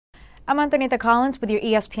I'm Antonita Collins with your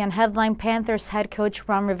ESPN headline. Panthers head coach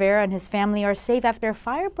Ron Rivera and his family are safe after a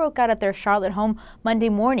fire broke out at their Charlotte home Monday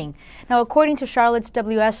morning. Now, according to Charlotte's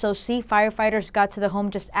WSOC, firefighters got to the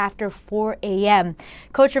home just after 4 a.m.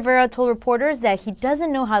 Coach Rivera told reporters that he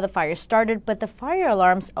doesn't know how the fire started, but the fire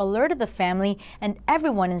alarms alerted the family and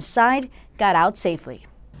everyone inside got out safely.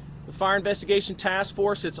 The Fire Investigation Task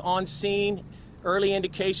Force, it's on scene. Early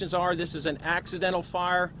indications are this is an accidental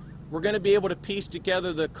fire. We're going to be able to piece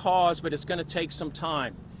together the cause, but it's going to take some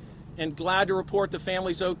time. And glad to report the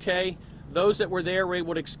family's okay. Those that were there were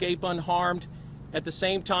able to escape unharmed. At the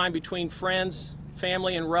same time, between friends,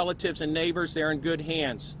 family, and relatives and neighbors, they're in good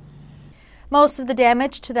hands. Most of the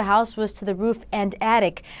damage to the house was to the roof and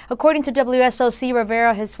attic. According to WSOC,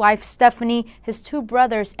 Rivera, his wife Stephanie, his two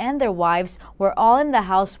brothers, and their wives were all in the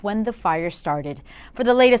house when the fire started. For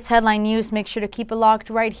the latest headline news, make sure to keep it locked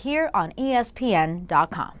right here on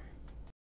ESPN.com.